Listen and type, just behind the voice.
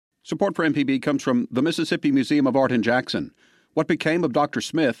Support for MPB comes from the Mississippi Museum of Art in Jackson. What Became of Dr.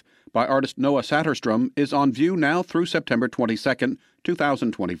 Smith by artist Noah Satterstrom is on view now through September 22,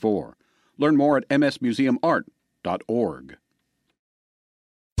 2024. Learn more at msmuseumart.org.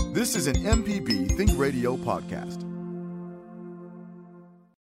 This is an MPB Think Radio podcast.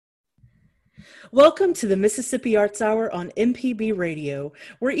 Welcome to the Mississippi Arts Hour on MPB Radio,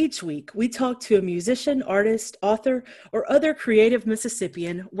 where each week we talk to a musician, artist, author, or other creative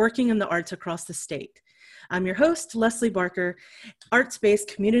Mississippian working in the arts across the state. I'm your host, Leslie Barker,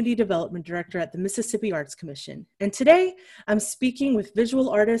 Arts-Based Community Development Director at the Mississippi Arts Commission. And today, I'm speaking with visual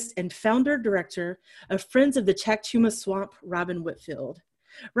artist and founder-director of Friends of the Chactuma Swamp, Robin Whitfield.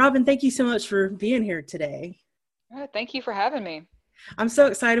 Robin, thank you so much for being here today. Thank you for having me. I'm so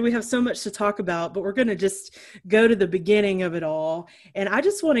excited. We have so much to talk about, but we're going to just go to the beginning of it all. And I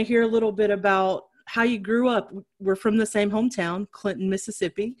just want to hear a little bit about how you grew up. We're from the same hometown, Clinton,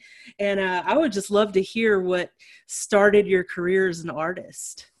 Mississippi. And I would just love to hear what started your career as an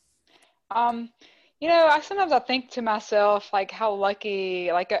artist. Sometimes I think to myself, how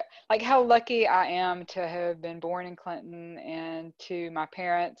lucky I am to have been born in Clinton and to my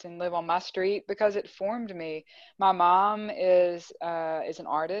parents and live on my street, because it formed me. My mom is an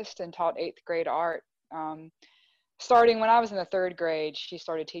artist and taught 8th grade art. Starting when I was in the 3rd grade, she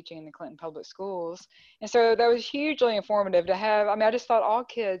started teaching in the Clinton Public Schools. And so that was hugely informative to have. I just thought all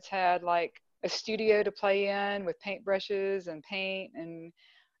kids had like a studio to play in with paintbrushes and paint and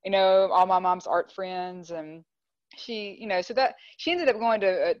all my mom's art friends, and she ended up going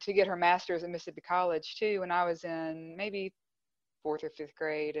to get her master's at Mississippi College too when I was in maybe 4th or 5th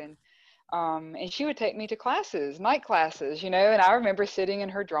grade, and she would take me to classes, night classes, and I remember sitting in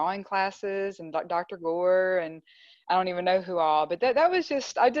her drawing classes and Dr. Gore and I don't even know who all, but that was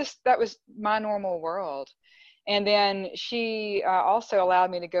my normal world. And then she also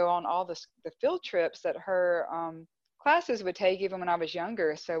allowed me to go on all the field trips that her classes would take even when I was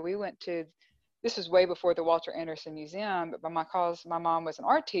younger. So we went to, this was way before the Walter Anderson Museum, but because my mom was an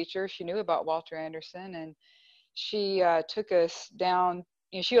art teacher, she knew about Walter Anderson, and she took us down,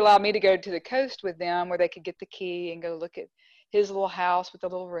 she allowed me to go to the coast with them where they could get the key and go look at his little house with a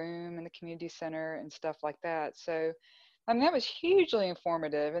little room and the community center and stuff like that. So that was hugely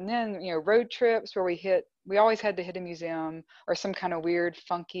informative. And then, road trips where we always had to hit a museum or some kind of weird,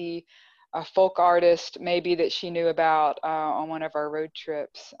 funky a folk artist maybe that she knew about on one of our road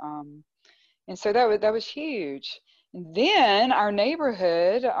trips. And so that was huge. And then our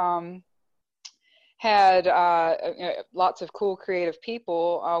neighborhood had lots of cool creative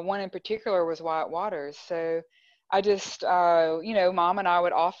people. One in particular was Wyatt Waters. So I just, Mom and I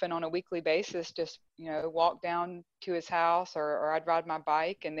would often on a weekly basis just, walk down to his house or I'd ride my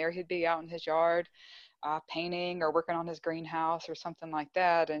bike and there he'd be out in his yard painting or working on his greenhouse or something like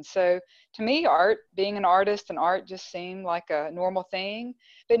that. And so to me, being an artist and art just seemed like a normal thing.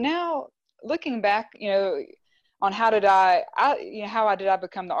 But now looking back, on how did I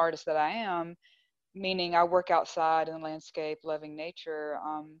become the artist that I am, meaning I work outside in the landscape, loving nature,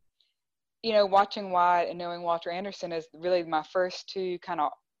 watching Wyatt and knowing Walter Anderson as really my first two kind of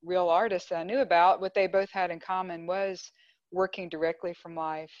real artists that I knew about. What they both had in common was working directly from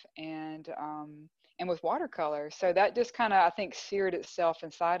life and with watercolor. So that just kind of, I think, seared itself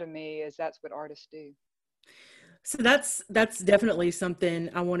inside of me as that's what artists do. So that's definitely something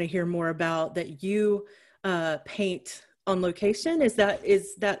I want to hear more about, that you paint on location. Is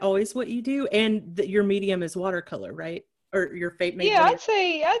that always what you do? And that your medium is watercolor, right? Or your fate? Yeah, I'd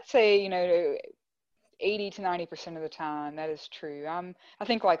say, 80 to 90% of the time, that is true. I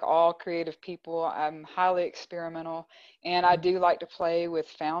think like all creative people, I'm highly experimental and I do like to play with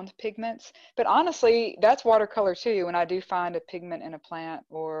found pigments, but honestly, that's watercolor too. When I do find a pigment in a plant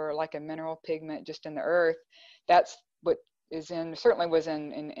or like a mineral pigment just in the earth, that's what certainly was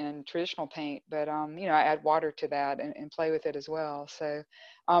in traditional paint, but I add water to that and play with it as well. So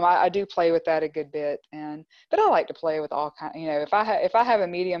I do play with that a good bit, but I like to play with all kind. If I have a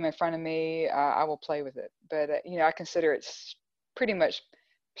medium in front of me, I will play with it. But I consider it pretty much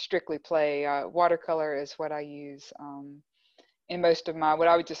strictly play. Watercolor is what I use in most of my what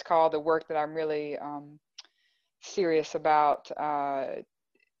I would just call the work that I'm really serious about. Of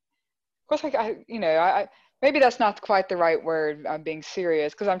course, maybe that's not quite the right word. I'm being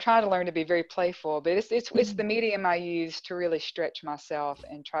serious because I'm trying to learn to be very playful, but it's the medium I use to really stretch myself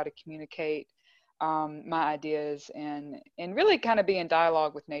and try to communicate my ideas and really kind of be in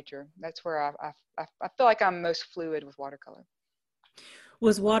dialogue with nature. That's where I feel like I'm most fluid with watercolor.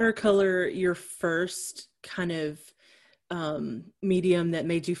 Was watercolor your first kind of medium that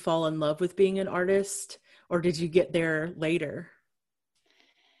made you fall in love with being an artist, or did you get there later?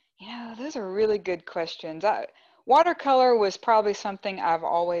 Those are really good questions. Watercolor was probably something I've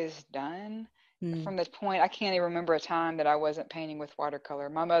always done. Mm. From this point, I can't even remember a time that I wasn't painting with watercolor.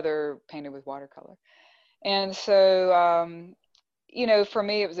 My mother painted with watercolor. And so, for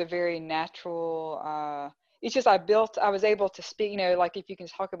me, it was a very natural, it's just I was able to speak, like if you can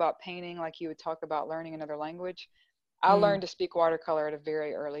talk about painting, like you would talk about learning another language. I Mm. learned to speak watercolor at a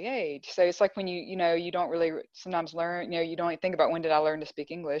very early age. So it's like when you don't really sometimes learn, you don't think about when did I learn to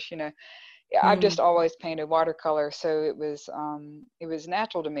speak English. I've Mm. just always painted watercolor, so it was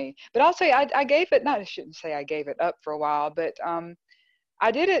natural to me. But I'll say I gave it, not I shouldn't say I gave it up for a while, but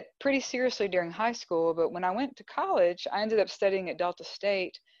I did it pretty seriously during high school. But when I went to college, I ended up studying at Delta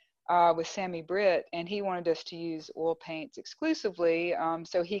State with Sammy Britt, and he wanted us to use oil paints exclusively,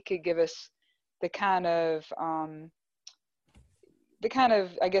 so he could give us the kind of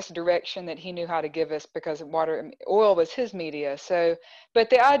I guess direction that he knew how to give us, because oil was his media. So but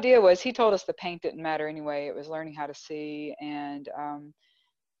the idea was, he told us the paint didn't matter anyway, it was learning how to see, and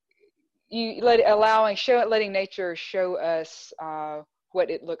letting nature show us what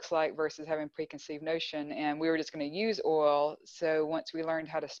it looks like versus having preconceived notion. And we were just going to use oil, so once we learned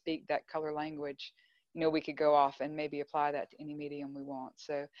how to speak that color language, we could go off and maybe apply that to any medium we want.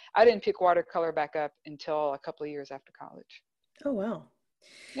 So I didn't pick watercolor back up until a couple of years after college. Oh, wow.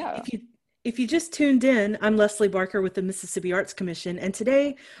 Yeah. If you just tuned in, I'm Leslie Barker with the Mississippi Arts Commission, and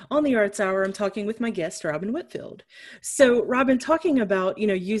today on the Arts Hour, I'm talking with my guest, Robin Whitfield. So, Robin, talking about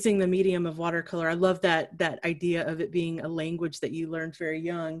using the medium of watercolor, I love that idea of it being a language that you learned very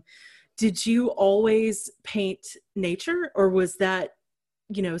young. Did you always paint nature, or was that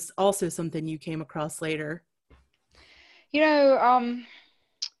also something you came across later?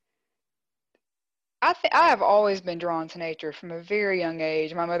 I have always been drawn to nature from a very young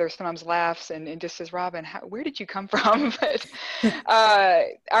age. My mother sometimes laughs and just says, "Robin, where did you come from?" But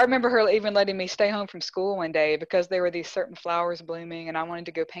I remember her even letting me stay home from school one day because there were these certain flowers blooming, and I wanted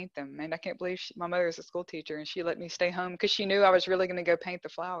to go paint them. And I can't believe my mother is a school teacher, and she let me stay home because she knew I was really going to go paint the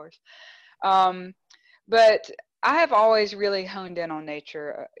flowers. But I have always really honed in on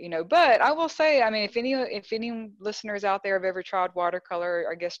nature, But I will say, I mean, if any listeners out there have ever tried watercolor,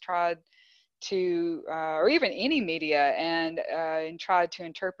 I guess tried to or even any media, and tried to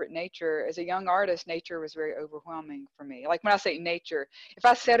interpret nature as a young artist, nature was very overwhelming for me. Like when I say nature, if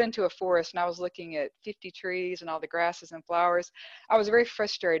I sat into a forest and I was looking at 50 trees and all the grasses and flowers, I was very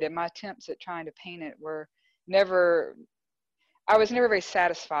frustrated. My attempts at trying to paint it were never I was never very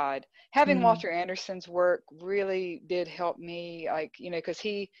satisfied. Having Mm. Walter Anderson's work really did help me, like, because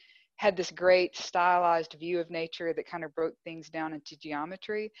he had this great stylized view of nature that kind of broke things down into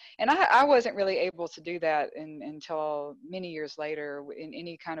geometry. And I wasn't really able to do that until many years later in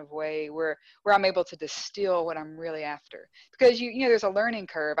any kind of way where I'm able to distill what I'm really after. Because, there's a learning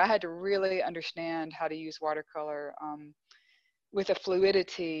curve. I had to really understand how to use watercolor with a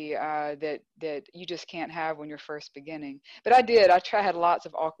fluidity that you just can't have when you're first beginning. But I did. Had lots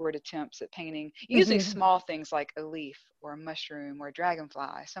of awkward attempts at painting, usually small things like a leaf or a mushroom or a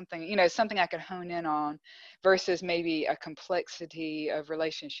dragonfly, something I could hone in on, versus maybe a complexity of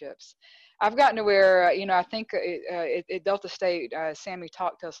relationships. I've gotten to where, I think at Delta State, Sammy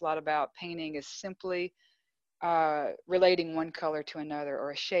talked to us a lot about painting is simply relating one color to another,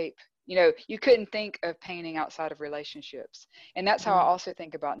 or a shape. You couldn't think of painting outside of relationships. And that's how I Mm. also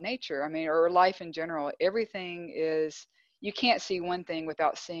think about nature. I mean, or life in general. Everything is, you can't see one thing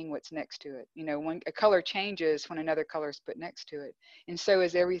without seeing what's next to it. When a color changes when another color is put next to it. And so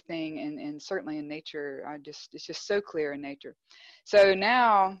is everything, and certainly in nature. It's just so clear in nature. So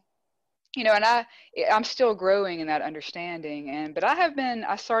now, and I'm still growing in that understanding. But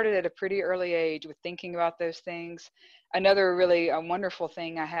I started at a pretty early age with thinking about those things. Another really wonderful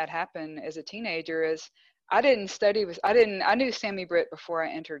thing I had happen as a teenager is I knew Sammy Britt before I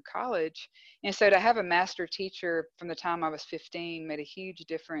entered college. And so to have a master teacher from the time I was 15 made a huge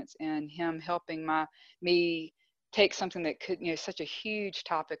difference in him helping me take something that could, such a huge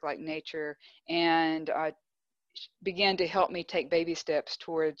topic like nature, and began to help me take baby steps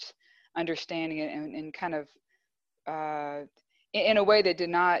towards understanding it, and kind of in a way that did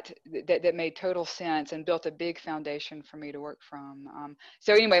not that made total sense, and built a big foundation for me to work from.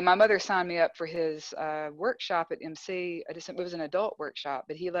 So anyway, my mother signed me up for his workshop at MC. It was an adult workshop,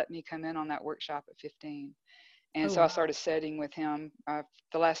 but he let me come in on that workshop at 15. And Oh, so I wow. started studying with him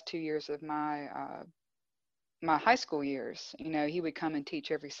the last 2 years of my high school years. He would come and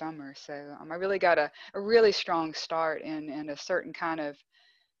teach every summer. So I really got a really strong start in a certain kind of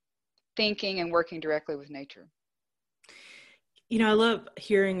thinking and working directly with nature. I love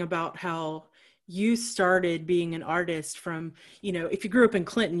hearing about how you started being an artist from, if you grew up in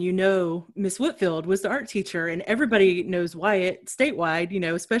Clinton, Miss Whitfield was the art teacher, and everybody knows Wyatt statewide,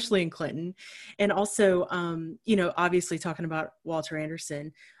 especially in Clinton. And also, obviously talking about Walter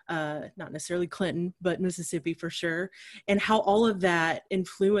Anderson, not necessarily Clinton, but Mississippi for sure, and how all of that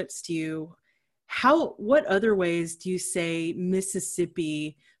influenced you. What other ways do you say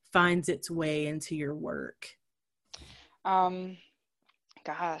Mississippi finds its way into your work?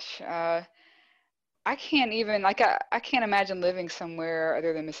 I can't even, I can't imagine living somewhere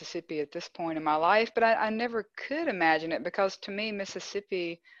other than Mississippi at this point in my life, but I never could imagine it, because to me,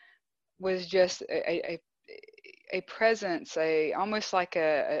 Mississippi was just a presence, almost like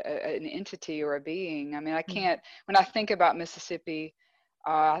an entity or a being. I mean, I can't, when I think about Mississippi,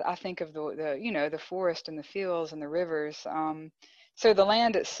 I think of the forest and the fields and the rivers. So the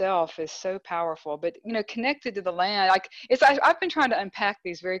land itself is so powerful, but connected to the land, I've been trying to unpack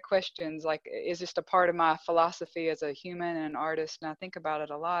these very questions, like, is just a part of my philosophy as a human and an artist, and I think about it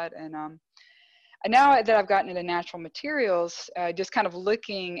a lot. And now that I've gotten into natural materials, just kind of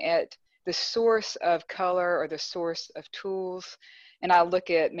looking at the source of color or the source of tools, and I look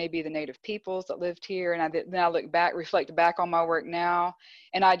at maybe the native peoples that lived here, and then I reflect back on my work now,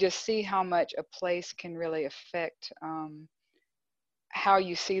 and I just see how much a place can really affect how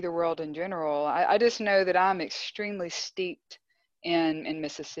you see the world in general. I just know that I'm extremely steeped in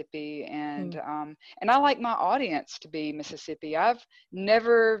Mississippi, and I like my audience to be Mississippi. I've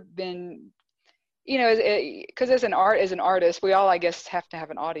never been, because as an artist, we all, I guess, have to have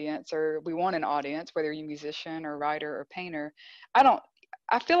an audience, or we want an audience, whether you're a musician or writer or painter.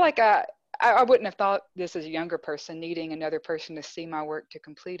 I feel like I wouldn't have thought this as a younger person, needing another person to see my work to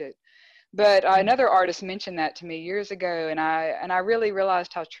complete it. But another artist mentioned that to me years ago, and I really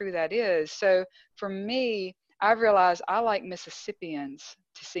realized how true that is. So for me, I've realized I like Mississippians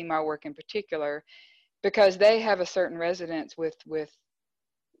to see my work in particular, because they have a certain resonance with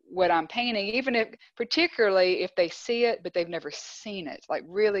what I'm painting, even if, particularly if they see it, but they've never seen it, like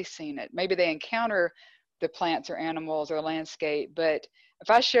really seen it. Maybe they encounter the plants or animals or landscape, but if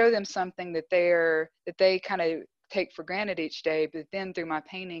I show them something that they kind of take for granted each day, but then through my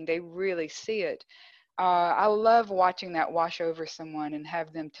painting, they really see it. I love watching that wash over someone and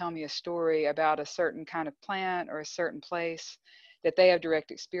have them tell me a story about a certain kind of plant or a certain place that they have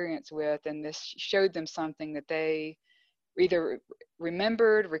direct experience with, and this showed them something that they either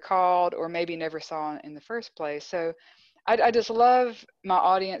remembered, recalled, or maybe never saw in the first place. So I just love my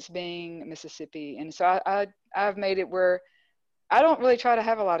audience being Mississippi. And so I've made it where I don't really try to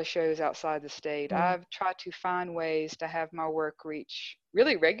have a lot of shows outside the state. I've tried to find ways to have my work reach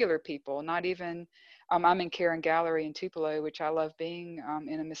really regular people, not even, I'm in Karen Gallery in Tupelo, which I love being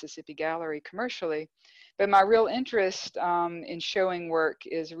in a Mississippi gallery commercially. But my real interest in showing work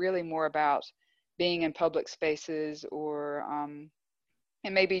is really more about being in public spaces, or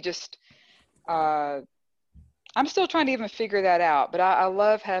and maybe just I'm still trying to even figure that out, but I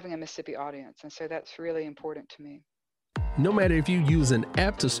love having a Mississippi audience, and so that's really important to me. No matter if you use an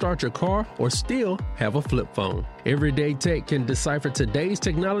app to start your car or still have a flip phone, Everyday Tech can decipher today's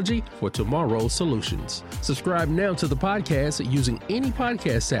technology for tomorrow's solutions. Subscribe now to the podcast using any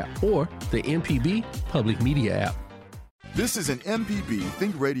podcast app or the MPB Public Media app. This is an MPB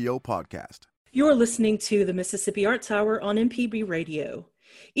Think Radio podcast. You're listening to the Mississippi Arts Hour on MPB Radio.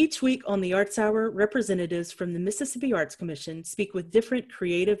 Each week on the Arts Hour, representatives from the Mississippi Arts Commission speak with different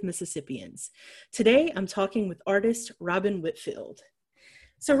creative Mississippians. Today, I'm talking with artist Robin Whitfield.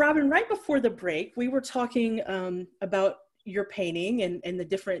 So Robin, right before the break, we were talking about your painting and the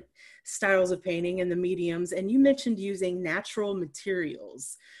different styles of painting and the mediums, and you mentioned using natural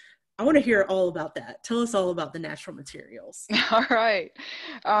materials. I want to hear all about that. Tell us all about the natural materials. All right.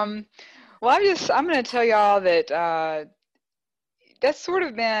 Well, I'm going to tell y'all that that's sort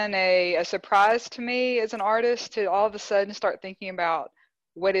of been a surprise to me as an artist, to all of a sudden start thinking about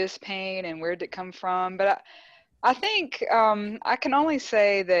what is paint and where did it come from. But I think I can only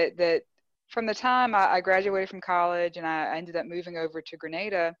say that from the time I graduated from college and I ended up moving over to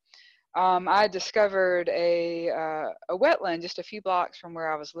Grenada, I discovered a wetland just a few blocks from where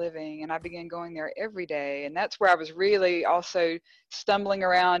I was living, and I began going there every day. And that's where I was really also stumbling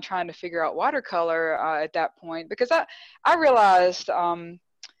around trying to figure out watercolor at that point, because I realized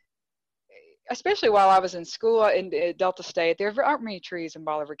especially while I was in school in Delta State, there aren't many trees in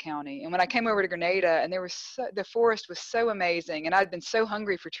Bolivar County. And when I came over to Grenada, and the forest was so amazing, and I'd been so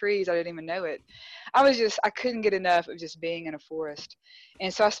hungry for trees, I didn't even know it. I couldn't get enough of just being in a forest.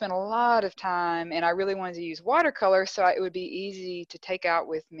 And so I spent a lot of time, and I really wanted to use watercolor so it would be easy to take out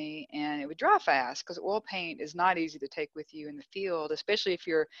with me, and it would dry fast, because oil paint is not easy to take with you in the field, especially if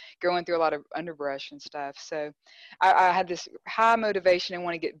you're going through a lot of underbrush and stuff. So I had this high motivation and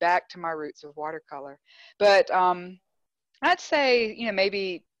want to get back to my roots of watercolor. But I'd say,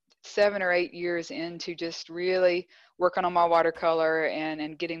 maybe 7 or 8 years into just really working on my watercolor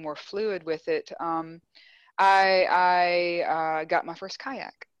and getting more fluid with it, I got my first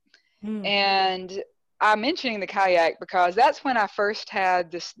kayak. And I'm mentioning the kayak because that's when I first had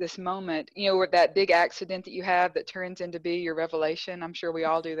this moment, with that big accident that you have that turns into be your revelation. I'm sure we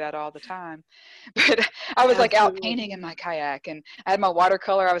all do that all the time. But I was like out painting in my kayak, and I had my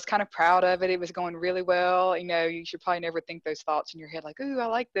watercolor. I was kind of proud of it. It was going really well. You should probably never think those thoughts in your head like, ooh, I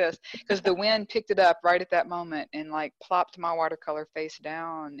like this, because the wind picked it up right at that moment and like plopped my watercolor face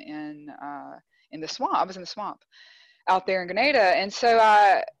down in the swamp. I was in the swamp out there in Grenada. And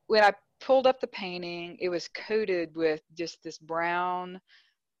so when I pulled up the painting, it was coated with just this brown,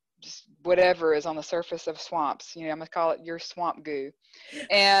 just whatever is on the surface of swamps. I'm gonna call it your swamp goo.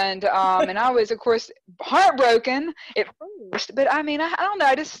 And and I was, of course, heartbroken at first, but I don't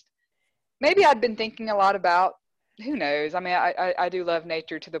know, maybe I'd been thinking a lot about, who knows? I do love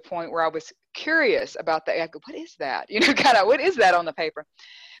nature to the point where I was curious about that. I go, what is that? Kind of, what is that on the paper?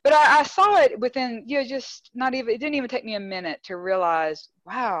 But I saw it within, just not even, it didn't even take me a minute to realize,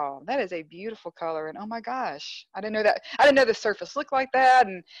 wow, that is a beautiful color. And oh my gosh, I didn't know that. I didn't know the surface looked like that.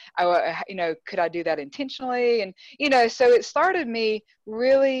 And could I do that intentionally? And, so it started me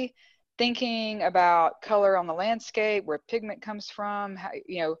really thinking about color on the landscape, where pigment comes from, how,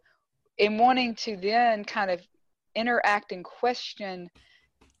 and wanting to then kind of interact and question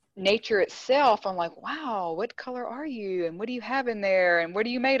nature itself. I'm like, wow, what color are you, and what do you have in there, and what are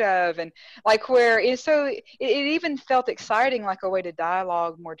you made of, and like it even felt exciting, like a way to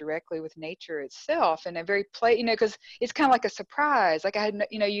dialogue more directly with nature itself, and a very because it's kind of like a surprise. Like I had,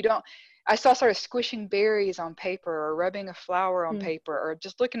 I started squishing berries on paper, or rubbing a flower on paper, or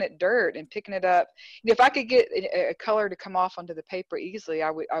just looking at dirt and picking it up. If I could get a color to come off onto the paper easily,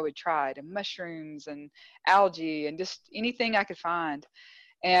 I would try it. And mushrooms and algae and just anything I could find.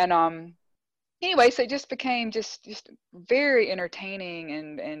 And anyway, so it just became just very entertaining,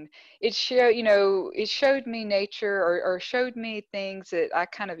 and it showed me nature, or showed me things that I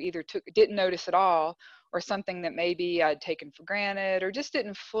kind of either didn't notice at all, or something that maybe I'd taken for granted, or just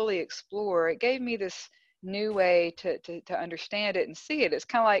didn't fully explore. It gave me this new way to understand it and see it. It's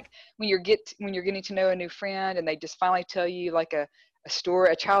kind of like when you're getting to know a new friend, and they just finally tell you like a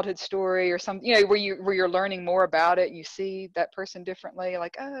story, a childhood story, or something, where you're learning more about it, and you see that person differently.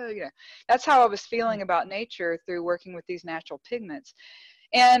 Like, oh, that's how I was feeling about nature through working with these natural pigments.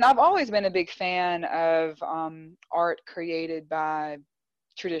 And I've always been a big fan of art created by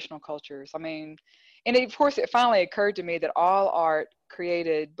traditional cultures. And of course, it finally occurred to me that all art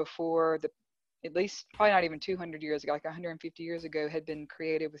created before at least probably not even 200 years ago, like 150 years ago, had been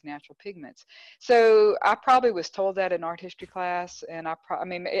created with natural pigments. So I probably was told that in art history class, and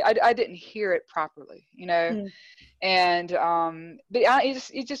I didn't hear it properly, and but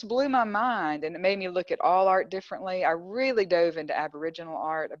it just blew my mind, and it made me look at all art differently. I really dove into Aboriginal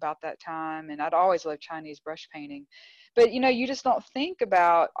art about that time, and I'd always loved Chinese brush painting, but you just don't think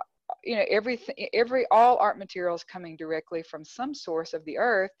about all art materials coming directly from some source of the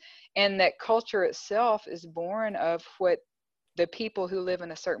earth, and that culture itself is born of what the people who live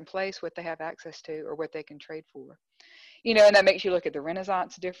in a certain place, what they have access to, or what they can trade for. And that makes you look at the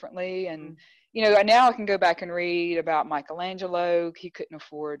Renaissance differently. And now I can go back and read about Michelangelo. He couldn't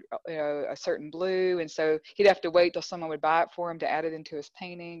afford a certain blue, and so he'd have to wait till someone would buy it for him to add it into his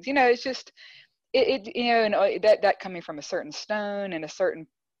paintings. It's just that coming from a certain stone in a certain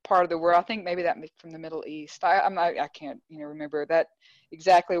part of the world. I think maybe that from the Middle East. I can't remember that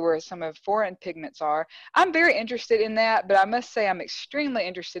exactly where some of foreign pigments are. I'm very interested in that, but I must say I'm extremely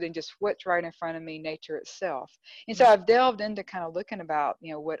interested in just what's right in front of me, nature itself. And so I've delved into kind of looking about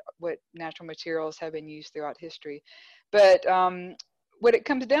what natural materials have been used throughout history. But what it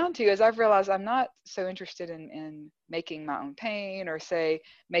comes down to is I've realized I'm not so interested in making my own paint, or say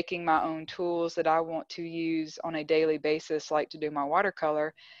making my own tools that I want to use on a daily basis, like to do my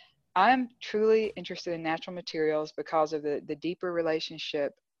watercolor. I'm truly interested in natural materials because of the deeper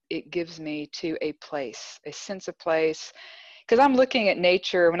relationship it gives me to a place, a sense of place. Because I'm looking at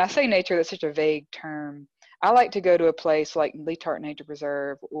nature. When I say nature, that's such a vague term. I like to go to a place like Lee Tartt Nature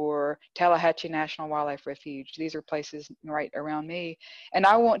Preserve or Tallahatchie National Wildlife Refuge. These are places right around me, and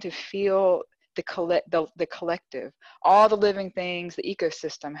I want to feel the collective, all the living things, the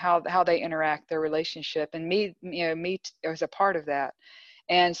ecosystem, how they interact, their relationship, and me as a part of that.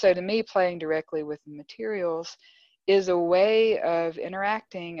 And so to me, playing directly with the materials is a way of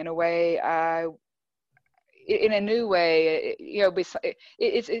interacting in a way in a new way,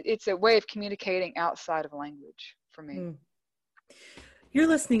 it's a way of communicating outside of language for me. You're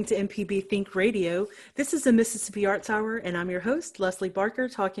listening to MPB Think Radio. This is the Mississippi Arts Hour, and I'm your host, Leslie Barker,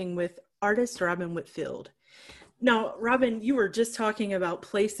 talking with artist Robin Whitfield. Now, Robin, you were just talking about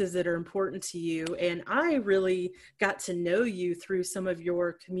places that are important to you, and I really got to know you through some of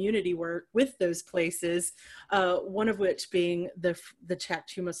your community work with those places, one of which being the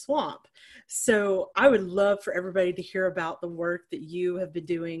Chactuma Swamp. So I would love for everybody to hear about the work that you have been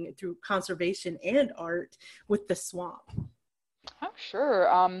doing through conservation and art with the swamp. Oh,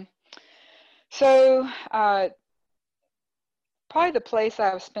 sure. So probably the place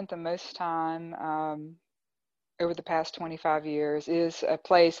I've spent the most time over the past 25 years is a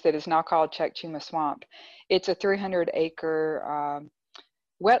place that is now called Chactuma Swamp. It's a 300-acre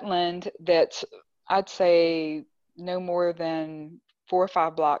wetland that's, I'd say, no more than 4 or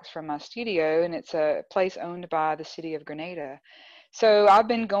 5 blocks from my studio, and it's a place owned by the city of Grenada. So I've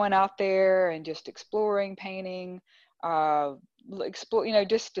been going out there and just exploring, painting,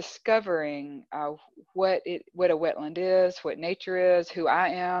 just discovering what a wetland is, what nature is, who I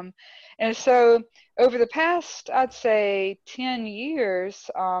am. And so over the past, I'd say 10 years,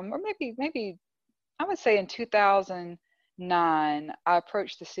 or maybe I would say in 2009, I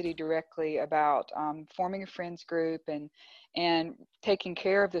approached the city directly about forming a friends group and taking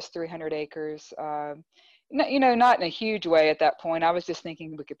care of this 300 acres. Not in a huge way at that point. I was just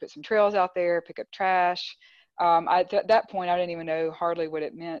thinking we could put some trails out there, pick up trash. At that point, I didn't even know hardly what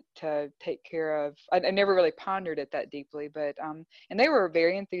it meant to take care of. I never really pondered it that deeply, but and they were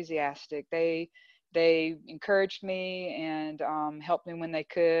very enthusiastic. They encouraged me and helped me when they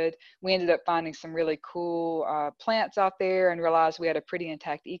could. We ended up finding some really cool plants out there and realized we had a pretty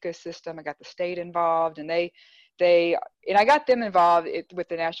intact ecosystem. I got the state involved, and I got them involved with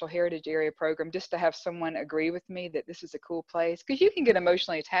the Natural Heritage Area program just to have someone agree with me that this is a cool place, because you can get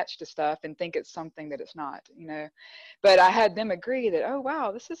emotionally attached to stuff and think it's something that it's not, but I had them agree that, oh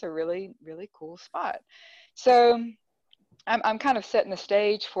wow, this is a really, really cool spot. So I'm kind of setting the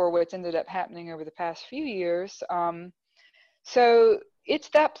stage for what's ended up happening over the past few years. So it's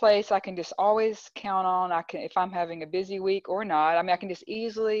that place I can just always count on. If I'm having a busy week or not, I can just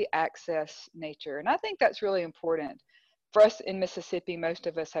easily access nature. And I think that's really important. For us in Mississippi, most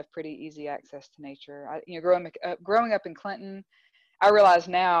of us have pretty easy access to nature. Growing up in Clinton, I realize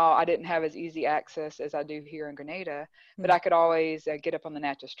now I didn't have as easy access as I do here in Grenada, but I could always get up on the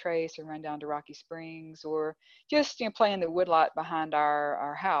Natchez Trace and run down to Rocky Springs, or just play in the woodlot behind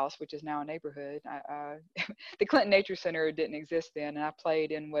our house, which is now a neighborhood. The Clinton Nature Center didn't exist then, and I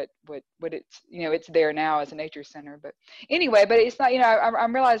played in what it's it's there now as a nature center. But anyway, but it's not.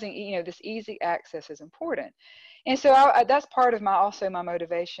 I'm realizing this easy access is important. And so that's part of my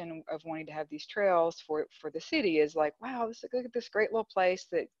motivation of wanting to have these trails for the city is like, wow, look at this great little place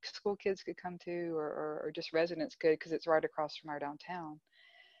that school kids could come to, or just residents could, because it's right across from our downtown.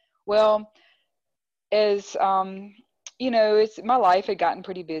 Well, as my life had gotten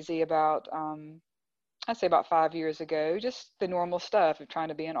pretty busy about I'd say about 5 years ago, just the normal stuff of trying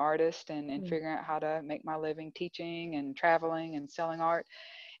to be an artist and figuring out how to make my living teaching and traveling and selling art.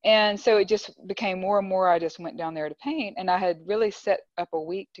 And so it just became more and more, I just went down there to paint, and I had really set up a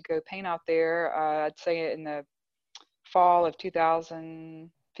week to go paint out there. I'd say in the fall of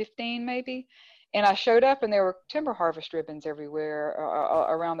 2015 maybe. And I showed up and there were timber harvest ribbons everywhere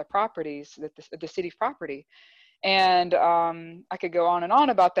around the properties, the city's property. And I could go on and on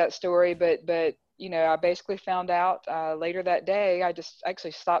about that story, but I basically found out later that day, I just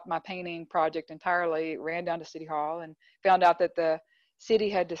actually stopped my painting project entirely, ran down to City Hall, and found out that the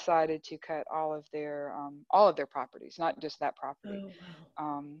city had decided to cut all of their properties, not just that property. Oh,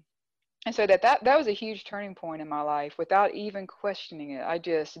 wow. And so that was a huge turning point in my life. Without even questioning it, I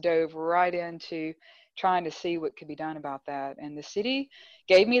just dove right into trying to see what could be done about that. And the city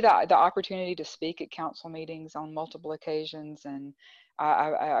gave me the opportunity to speak at council meetings on multiple occasions, and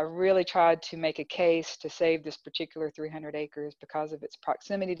I really tried to make a case to save this particular 300 acres because of its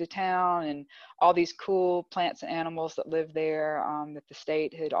proximity to town and all these cool plants and animals that live there that the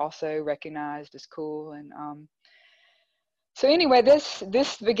state had also recognized as cool. And So anyway, this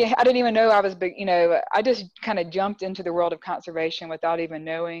began, I didn't even know I was big, you know, I just kind of jumped into the world of conservation without even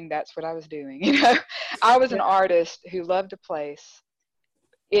knowing that's what I was doing. You know, I was an artist who loved a place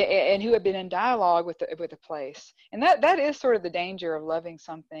and who had been in dialogue with the place. And that is sort of the danger of loving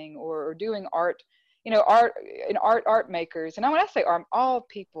something or doing art, you know, art makers. And when I say art, all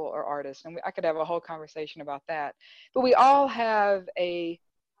people are artists, and I could have a whole conversation about that. But we all have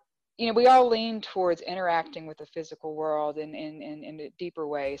we all lean towards interacting with the physical world in a deeper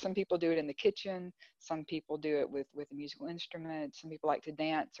way. Some people do it in the kitchen. Some people do it with a musical instrument. Some people like to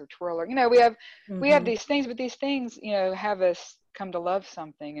dance or twirl. Or, you know, we have these things, but these things, you know, have us come to love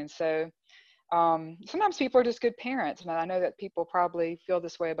something. And so sometimes people are just good parents. And I know that people probably feel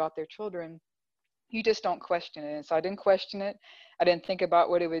this way about their children. You just don't question it. And so I didn't question it. I didn't think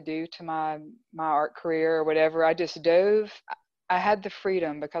about what it would do to my art career or whatever. I just dove. I had the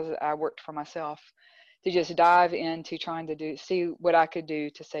freedom, because I worked for myself, to just dive into trying to see what I could do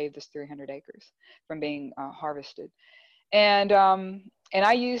to save this 300 acres from being harvested. And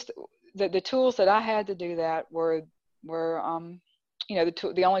I used the tools that I had to do that were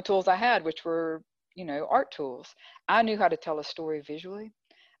the only tools I had, which were, you know, art tools. I knew how to tell a story visually.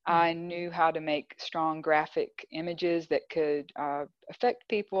 I knew how to make strong graphic images that could affect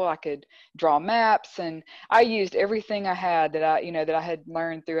people. I could draw maps, and I used everything I had that I had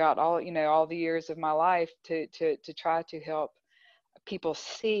learned throughout all the years of my life to try to help people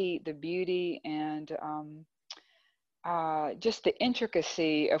see the beauty and just the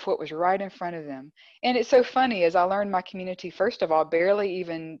intricacy of what was right in front of them. And it's so funny, as I learned my community, first of all, they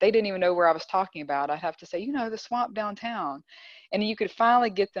didn't even know where I was talking about. I'd have to say, you know, the swamp downtown. And you could finally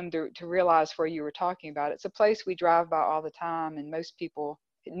get them to realize where you were talking about. It's a place we drive by all the time, and most people,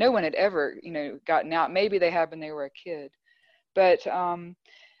 no one had ever, you know, gotten out. Maybe they had when they were a kid. But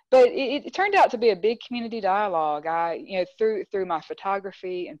it turned out to be a big community dialogue. Through my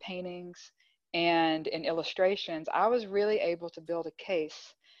photography and paintings and in illustrations, I was really able to build a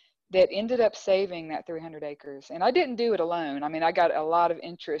case that ended up saving that 300 acres. And I didn't do it alone. I mean, I got a lot of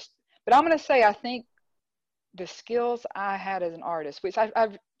interest, but I'm going to say, I think the skills I had as an artist, which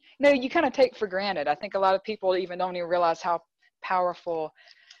I've you kind of take for granted. I think a lot of people even don't even realize how powerful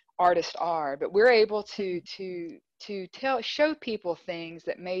artists are, but we're able to show people things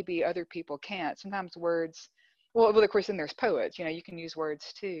that maybe other people can't. Sometimes words, well, of course, then there's poets, you know, you can use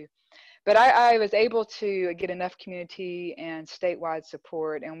words too. But I was able to get enough community and statewide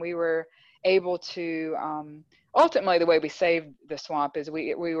support, and we were able to, ultimately the way we saved the swamp is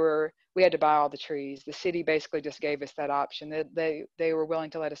we had to buy all the trees. The city basically just gave us that option. They were willing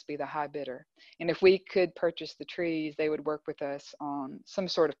to let us be the high bidder. And if we could purchase the trees, they would work with us on some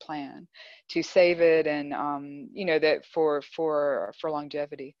sort of plan to save it and, that for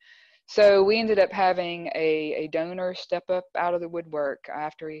longevity. So we ended up having a donor step up out of the woodwork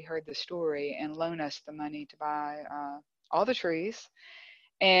after he heard the story and loan us the money to buy all the trees,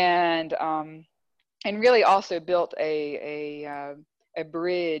 and really also built a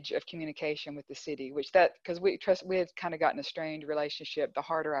bridge of communication with the city, because we had kind of gotten a strained relationship the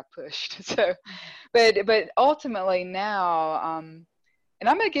harder I pushed. So, but ultimately now, and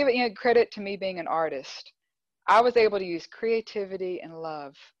I'm going to give it credit to me being an artist. I was able to use creativity and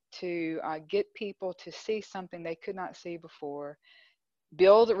love to get people to see something they could not see before,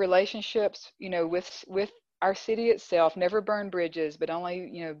 build relationships, with our city itself, never burn bridges, but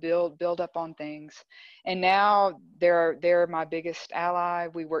only, build up on things. And now they're my biggest ally.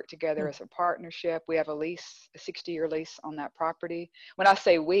 We work together as a partnership. We have a 60-year lease on that property. When I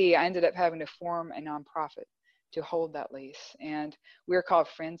say we, I ended up having to form a nonprofit to hold that lease. And we're called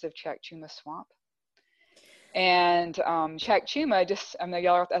Friends of Chacchuma Swamp. And Chacchuma,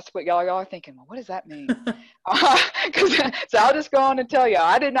 that's what y'all are thinking. Well, what does that mean? So I'll just go on and tell you,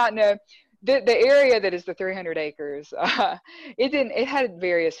 I did not know the area that is the 300 acres. It had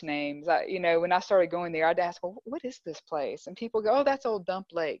various names. When I started going there, I'd ask, well, what is this place? And people go, oh, that's Old Dump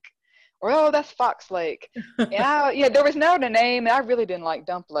Lake, or oh, that's Fox Lake. And there was no name, and I really didn't like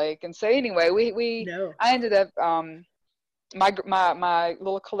Dump Lake. And so anyway, I ended up. My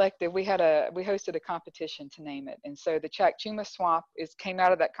little collective, we hosted a competition to name it. And so the Chacchuma Swamp came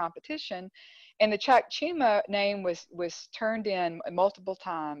out of that competition, and the Chacchuma name was turned in multiple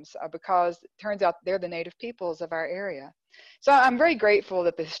times because it turns out they're the native peoples of our area. So I'm very grateful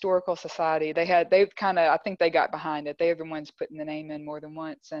that the Historical Society, I think they got behind it. They're the ones putting the name in more than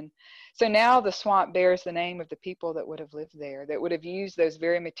once. And so now the swamp bears the name of the people that would have lived there, that would have used those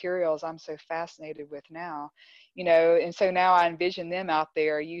very materials I'm so fascinated with now. And so now I envision them out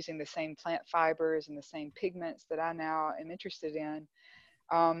there using the same plant fibers and the same pigments that I now am interested in,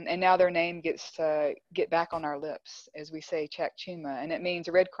 And now their name gets to get back on our lips as we say Chakchuma, and it means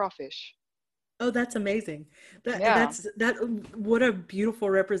red crawfish. Oh, that's amazing. Yeah, That what a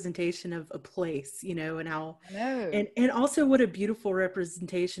beautiful representation of a place, you know, and how I know. and also what a beautiful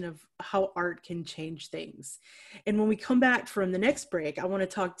representation of how art can change things. And when we come back from the next break, I want to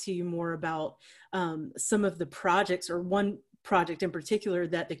talk to you more about some of the projects, or one project in particular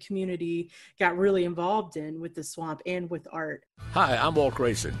that the community got really involved in with the swamp and with art. Hi, I'm Walt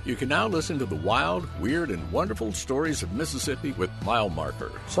Grayson. You can now listen to the wild, weird, and wonderful stories of Mississippi with Mile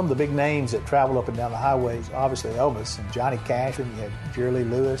Marker. Some of the big names that travel up and down the highways, obviously Elvis and Johnny Cash, and you had Jerry Lee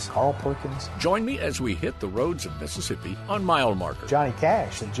Lewis, Carl Perkins. Join me as we hit the roads of Mississippi on Mile Marker. Johnny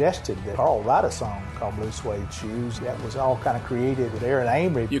Cash suggested that Carl write a song called Blue Suede Shoes. That was all kind of created with Aaron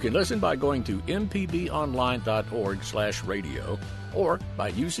Amory. You can listen by going to mpbonline.org/radio or by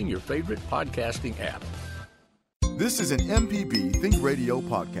using your favorite podcasting app. This is an MPB Think Radio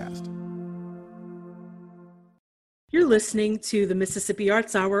podcast. You're listening to the Mississippi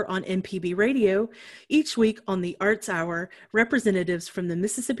Arts Hour on MPB Radio. Each week on the Arts Hour, representatives from the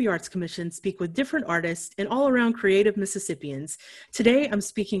Mississippi Arts Commission speak with different artists and all-around creative Mississippians. Today, I'm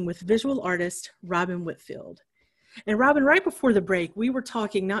speaking with visual artist Robin Whitfield. And Robin, right before the break, we were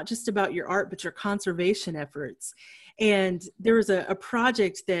talking not just about your art, but your conservation efforts. And there was a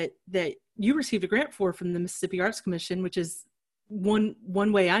project that you received a grant for from the Mississippi Arts Commission, which is one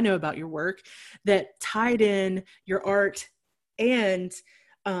way I know about your work, that tied in your art and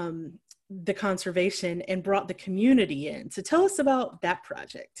the conservation and brought the community in. So tell us about that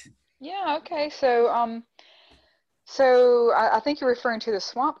project. Yeah, okay. So I think you're referring to the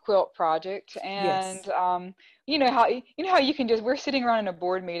Swamp Quilt Project, and Yes. you know how you can just, we're sitting around in a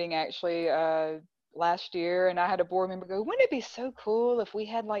board meeting actually last year, and I had a board member go, wouldn't it be so cool if we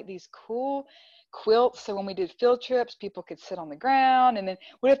had like these cool quilts, so when we did field trips people could sit on the ground, and then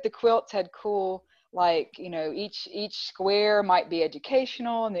what if the quilts had cool, like, you know, each square might be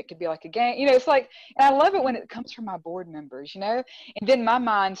educational and it could be like a game, you know, it's like, and I love it when it comes from my board members, you know. And then my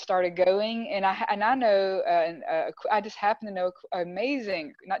mind started going, and I know I just happen to know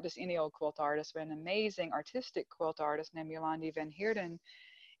amazing, not just any old quilt artist, but an amazing artistic quilt artist named Yolandi Van Heerden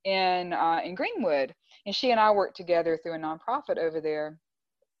in Greenwood, and she and I worked together through a nonprofit over there.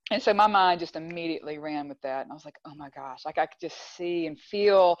 And so my mind just immediately ran with that, and I was like, oh my gosh, like I could just see and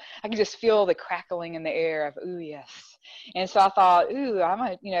feel, I could just feel the crackling in the air of, ooh, yes. And so I thought, ooh, I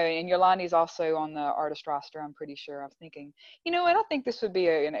might, you know, and Yolandi's also on the artist roster, I'm pretty sure. I was thinking, you know what, I think this would be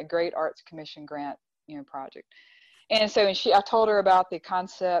a great Arts Commission grant, you know, project. And so I told her about the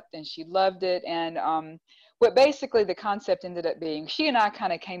concept, and she loved it. And what basically the concept ended up being, she and I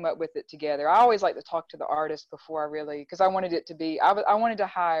kind of came up with it together. I always like to talk to the artist before I really, because I wanted it to be, I wanted to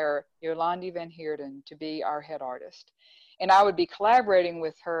hire Yolandi Van Heerden to be our head artist. And I would be collaborating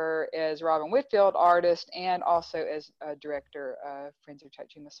with her as Robin Whitfield artist and also as a director of Friends of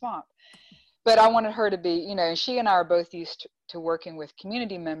Chakchuma Swamp. But I wanted her to be, you know, she and I are both used to working with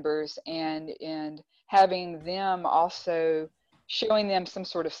community members and having them also showing them some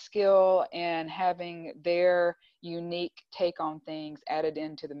sort of skill and having their unique take on things added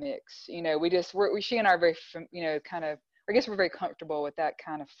into the mix. You know, she and I are very, you know, kind of, I guess we're very comfortable with that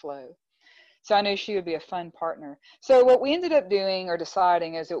kind of flow. So I knew she would be a fun partner. So what we ended up doing or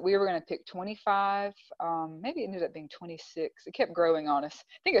deciding is that we were going to pick 25, maybe it ended up being 26. It kept growing on us.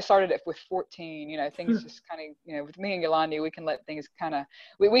 I think it started with 14, you know, things just kind of, you know, with me and Yolandi, we can let things kind of,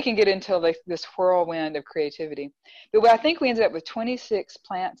 we can get into this whirlwind of creativity. But I think we ended up with 26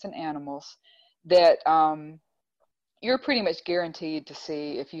 plants and animals that you're pretty much guaranteed to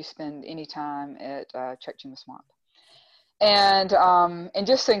see if you spend any time at Chakchuma Swamp. And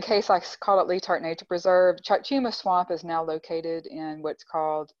just in case I call it Leetart Nature Preserve, Chakchuma Swamp is now located in what's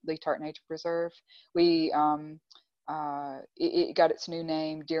called Leetart Nature Preserve. It got its new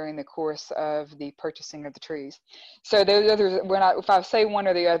name during the course of the purchasing of the trees. So those others, if I say one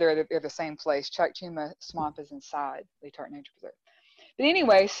or the other, they're the same place. Chakchuma Swamp is inside Leetart Nature Preserve. But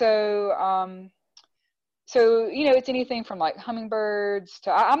anyway, so, you know, it's anything from like hummingbirds to,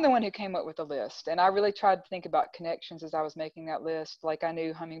 I'm the one who came up with the list. And I really tried to think about connections as I was making that list. Like I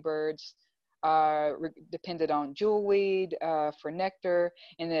knew hummingbirds depended on jewelweed for nectar,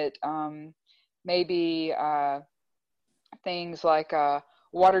 and that maybe things like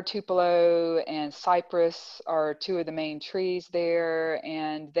water tupelo and cypress are two of the main trees there,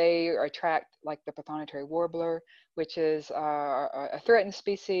 and they attract like the prothonotary warbler, which is a threatened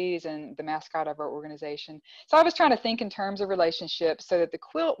species and the mascot of our organization. So I was trying to think in terms of relationships so that the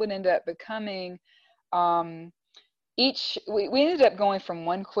quilt would end up becoming we ended up going from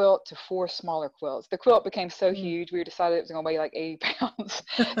one quilt to 4 smaller quilts. The quilt became so huge, we decided it was going to weigh like 80 pounds.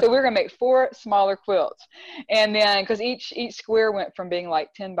 So we were going to make 4 smaller quilts. And then, because each square went from being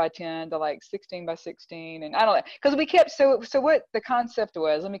like 10 by 10 to like 16 by 16. And I don't know, because we kept, so what the concept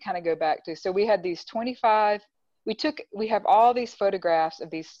was, let me kind of go back to, so we had these 25, we have all these photographs of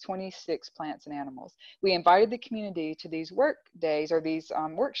these 26 plants and animals. We invited the community to these work days, or these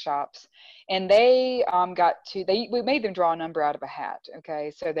workshops, and they we made them draw a number out of a hat.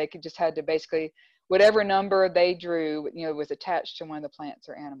 Okay, so they had to basically, whatever number they drew, was attached to one of the plants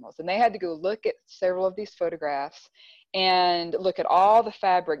or animals. And they had to go look at several of these photographs and look at all the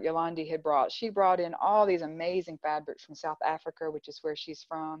fabric Yolandi had brought. She brought in all these amazing fabrics from South Africa, which is where she's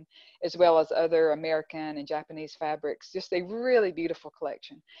from, as well as other American and Japanese fabrics, just a really beautiful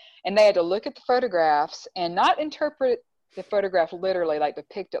collection. And they had to look at the photographs and not interpret the photograph literally, like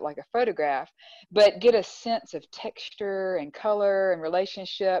depict it like a photograph, but get a sense of texture and color and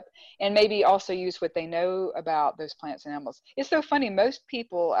relationship, and maybe also use what they know about those plants and animals. It's so funny, most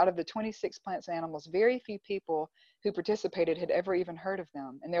people out of the 26 plants and animals, very few people who participated had ever even heard of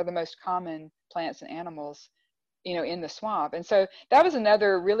them. And they're the most common plants and animals, in the swamp. And so that was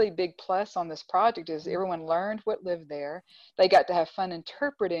another really big plus on this project, is everyone learned what lived there. They got to have fun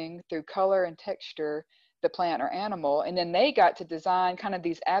interpreting through color and texture the plant or animal, and then they got to design kind of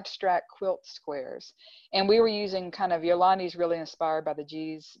these abstract quilt squares. And we were using kind of, Yolandi's really inspired by the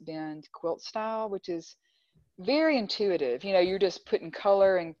Gee's Bend quilt style, which is very intuitive. You're just putting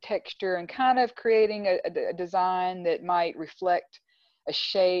color and texture and kind of creating a design that might reflect a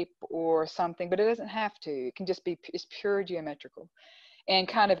shape or something, but it doesn't have to. It can just be, it's pure geometrical and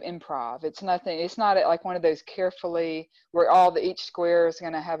kind of improv. It's not like one of those carefully where each square is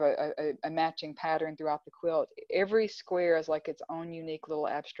going to have a matching pattern throughout the quilt. Every square is like its own unique little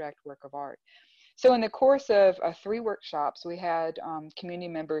abstract work of art. So in the course of 3 workshops, we had community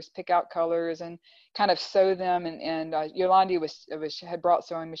members pick out colors and kind of sew them. And Yolandi had brought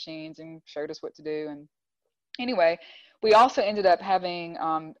sewing machines and showed us what to do. And anyway, we also ended up having,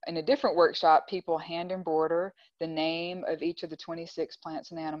 in a different workshop, people hand embroider the name of each of the 26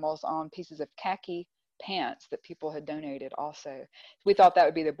 plants and animals on pieces of khaki pants that people had donated also. We thought that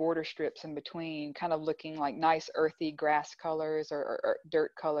would be the border strips in between, kind of looking like nice earthy grass colors or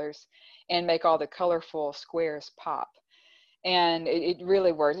dirt colors, and make all the colorful squares pop. And it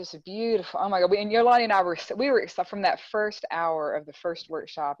really worked. It's beautiful. Oh my God. And Yolandi and I we were excited from that first hour of the first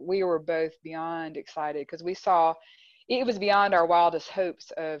workshop. We were both beyond excited because we saw, it was beyond our wildest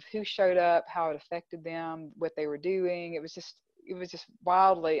hopes of who showed up, how it affected them, what they were doing. It was just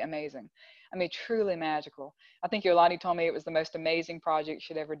wildly amazing. I mean, truly magical. I think Yolandi told me it was the most amazing project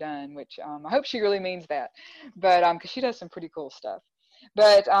she'd ever done, which I hope she really means that. But because she does some pretty cool stuff.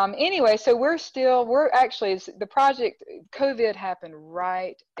 But anyway, so we're actually, the project, COVID happened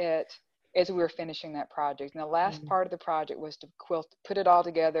right as we were finishing that project. And the last part of the project was to put it all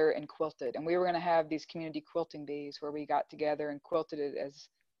together and quilt it. And we were going to have these community quilting bees where we got together and quilted it as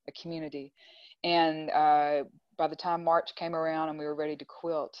a community. And by the time March came around and we were ready to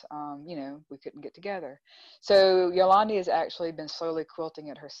quilt, we couldn't get together. So Yolandi has actually been slowly quilting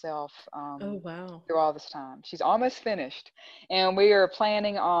it herself Oh, wow. through all this time. She's almost finished. And we are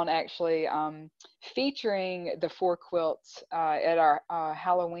planning on actually featuring the 4 quilts at our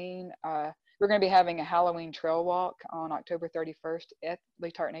Halloween. We're going to be having a Halloween trail walk on October 31st at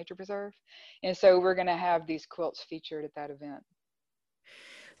Leetart Nature Preserve. And so we're going to have these quilts featured at that event.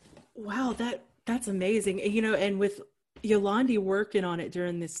 Wow, that's amazing. And with Yolandi working on it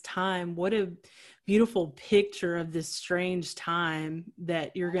during this time, what a beautiful picture of this strange time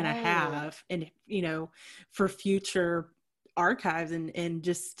that you're going to have, and for future archives and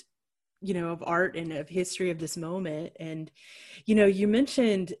just of art and of history of this moment. And you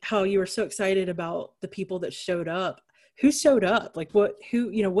mentioned how you were so excited about the people that showed up. Who showed up? Like what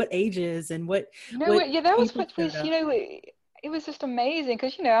ages and what that was what it was just amazing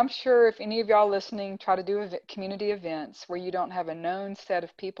because, I'm sure if any of y'all listening try to do community events where you don't have a known set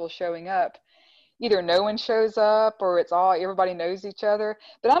of people showing up, either no one shows up or everybody knows each other.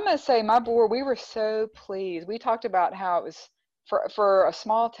 But I'm going to say we were so pleased. We talked about how it was for a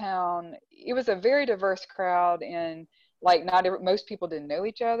small town, it was a very diverse crowd, and like most people didn't know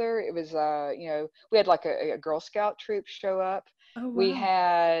each other. It was, we had like a Girl Scout troop show up. Oh, wow. We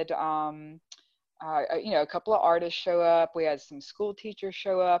had, a couple of artists show up. We had some school teachers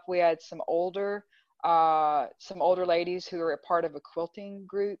show up. We had some older ladies who were a part of a quilting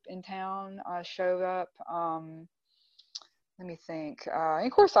group in town show up. let me think. And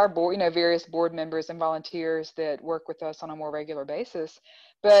of course, our board, various board members and volunteers that work with us on a more regular basis.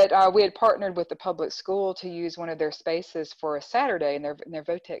 But we had partnered with the public school to use one of their spaces for a Saturday in their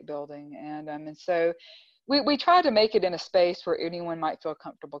VOTEC building, and so we tried to make it in a space where anyone might feel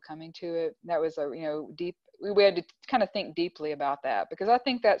comfortable coming to it. That was deep. We had to kind of think deeply about that, because I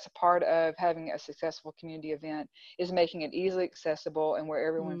think that's a part of having a successful community event, is making it easily accessible and where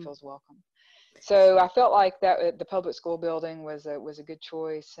everyone feels welcome. So I felt like that the public school building was a good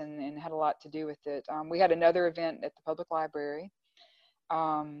choice, and had a lot to do with it. We had another event at the public library,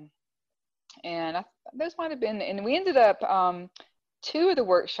 and those might have been, and we ended up, 2 of the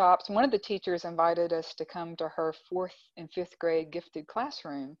workshops, one of the teachers invited us to come to her 4th and 5th grade gifted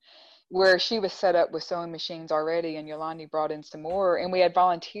classroom, where she was set up with sewing machines already, and Yolandi brought in some more, and we had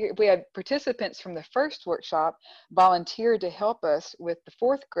participants from the first workshop volunteered to help us with the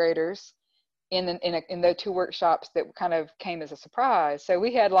 4th graders in the 2 workshops that kind of came as a surprise. So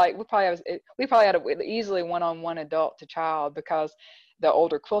we probably had easily one-on-one adult to child, because the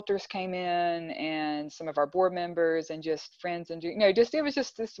older quilters came in, and some of our board members, and just friends, and it was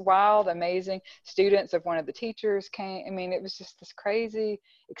just this wild, amazing. Students of one of the teachers came. I mean, it was just this crazy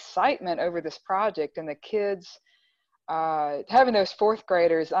excitement over this project, and the kids, having those 4th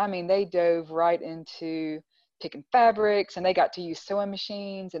graders, I mean, they dove right into picking fabrics, and they got to use sewing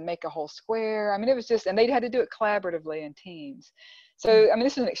machines and make a whole square. I mean, it was just, and they had to do it collaboratively in teams. So, I mean,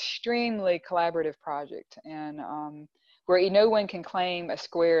 this is an extremely collaborative project, and where no one can claim a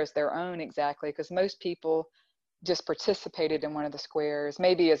square as their own exactly, because most people just participated in one of the squares,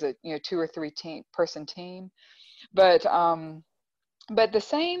 maybe as a 2 or 3 person team. But the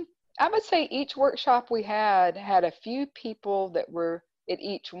same, I would say each workshop we had a few people that were at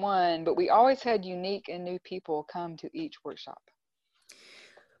each one, but we always had unique and new people come to each workshop.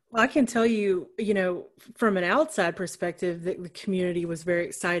 Well, I can tell you, from an outside perspective, that the community was very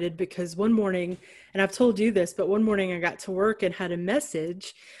excited, because one morning, and I've told you this, but one morning I got to work and had a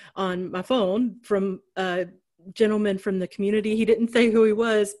message on my phone from a gentleman from the community. He didn't say who he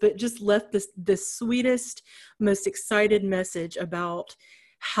was, but just left the sweetest, most excited message about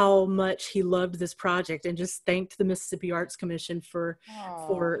how much he loved this project, and just thanked the Mississippi Arts Commission for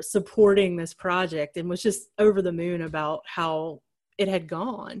supporting this project, and was just over the moon about how it had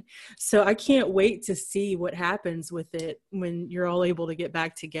gone. So I can't wait to see what happens with it when you're all able to get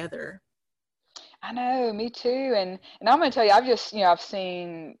back together. I know, me too. And I'm going to tell you, I've just, I've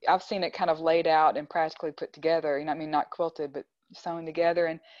seen it kind of laid out and practically put together, I mean, not quilted, but sewn together.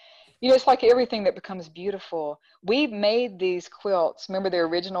 And, it's like everything that becomes beautiful. We made these quilts. Remember, the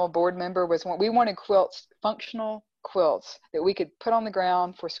original board member we wanted quilts, functional quilts that we could put on the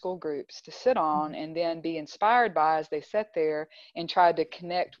ground for school groups to sit on, and then be inspired by as they sat there and tried to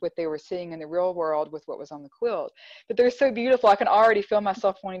connect what they were seeing in the real world with what was on the quilt. But they're so beautiful. I can already feel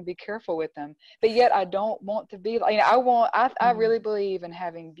myself wanting to be careful with them, but yet I don't want to be like, I really believe in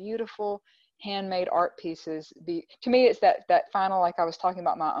having beautiful handmade art pieces. To me, it's that final, like I was talking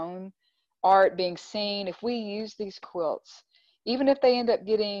about my own art being seen. If we use these quilts, even if they end up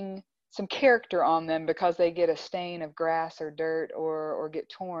getting some character on them because they get a stain of grass or dirt or get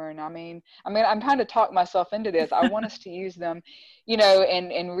torn. I mean, I'm trying to talk myself into this. I want us to use them,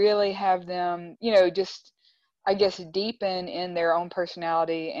 and really have them, just, I guess, deepen in their own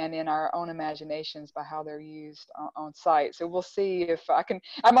personality and in our own imaginations by how they're used on site. So we'll see if I can.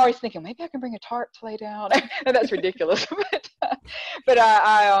 I'm always thinking maybe I can bring a tarp to lay down. No, that's ridiculous. but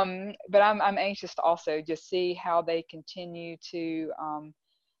I'm anxious to also just see how they continue to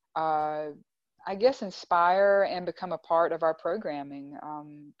I guess inspire and become a part of our programming,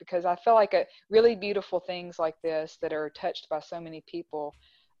 because I feel like really beautiful things like this that are touched by so many people,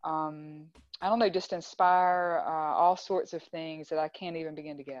 I don't know, just inspire all sorts of things that I can't even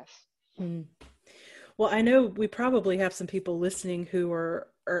begin to guess. Well, I know we probably have some people listening who are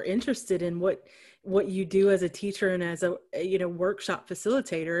interested in what you do as a teacher and as a workshop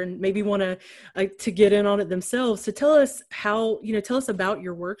facilitator, and maybe want to get in on it themselves. So tell us tell us about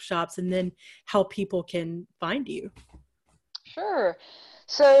your workshops, and then how people can find you. Sure.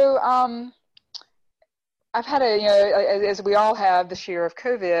 So I've had as we all have this year of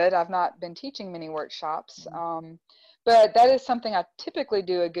COVID, I've not been teaching many workshops, but that is something I typically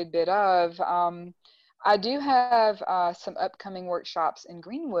do a good bit of. I do have some upcoming workshops in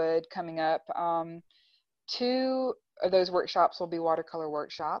Greenwood coming up. 2 of those workshops will be watercolor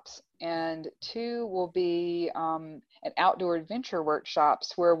workshops, and 2 will be an outdoor adventure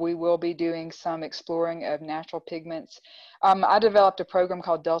workshops where we will be doing some exploring of natural pigments. I developed a program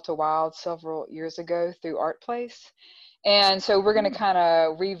called Delta Wild several years ago through Art Place, And so we're going to kind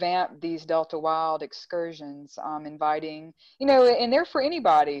of revamp these Delta Wild excursions, inviting, and they're for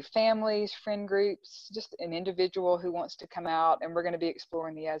anybody, families, friend groups, just an individual who wants to come out, and we're going to be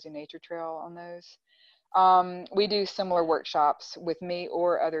exploring the Yazoo Nature Trail on those. We do similar workshops with me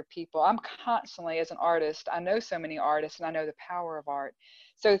or other people. I'm constantly, as an artist, I know so many artists, and I know the power of art.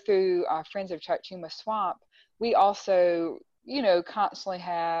 So through Friends of Chachuma Swamp, we also, constantly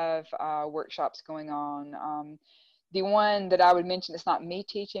have workshops going on. The one that I would mention, it's not me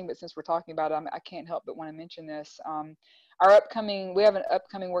teaching, but since we're talking about it, I can't help but want to mention this. We have an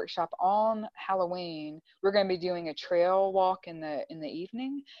upcoming workshop on Halloween. We're going to be doing a trail walk in the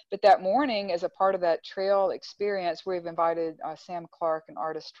evening, but that morning, as a part of that trail experience, we've invited Sam Clark, an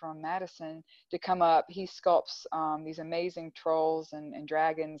artist from Madison, to come up. He sculpts these amazing trolls and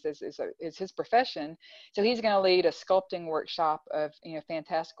dragons is his profession. So he's going to lead a sculpting workshop of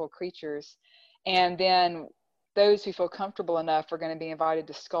fantastical creatures, and then those who feel comfortable enough are going to be invited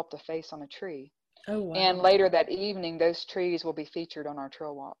to sculpt a face on a tree. Oh, wow. And later that evening, those trees will be featured on our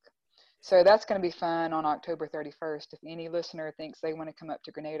trail walk. So that's going to be fun on October 31st. If any listener thinks they want to come up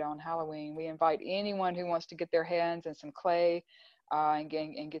to Grenada on Halloween, we invite anyone who wants to get their hands in some clay and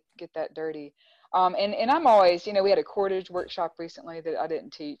get that dirty. And I'm always, we had a cordage workshop recently that I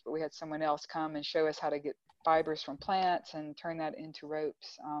didn't teach, but we had someone else come and show us how to get fibers from plants and turn that into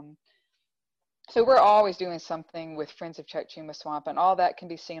ropes. So we're always doing something with Friends of Chachuma Swamp, and all that can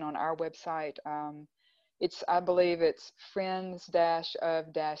be seen on our website. I believe it's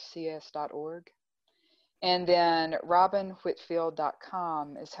friends-of-cs.org. And then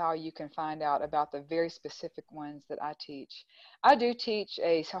robinwhitfield.com is how you can find out about the very specific ones that I teach. I do teach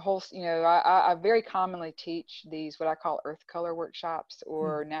a whole, I very commonly teach these, what I call earth color workshops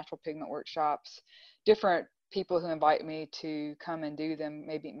or natural pigment workshops. Different people who invite me to come and do them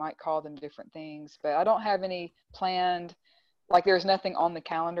maybe might call them different things, but I don't have any planned, like there's nothing on the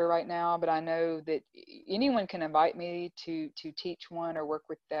calendar right now, but I know that anyone can invite me to teach one or work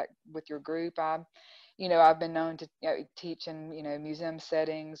with your group. I've been known to teach in museum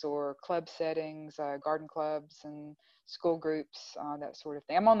settings or club settings, garden clubs and school groups, that sort of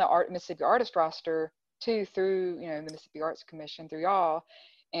thing. I'm on the Mississippi Artist roster too, through the Mississippi Arts Commission, through y'all,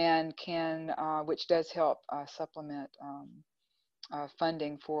 and which does help supplement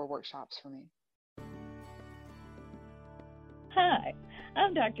funding for workshops for me. Hi,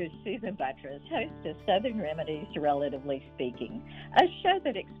 I'm Dr. Susan Buttress, host of Southern Remedies, Relatively Speaking, a show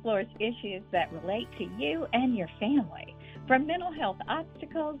that explores issues that relate to you and your family, from mental health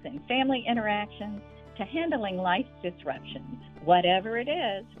obstacles and family interactions to handling life's disruptions. Whatever it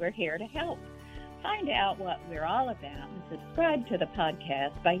is, we're here to help. Find out what we're all about and subscribe to the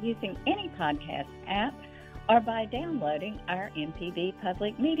podcast by using any podcast app or by downloading our MPB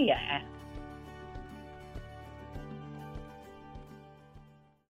Public Media app.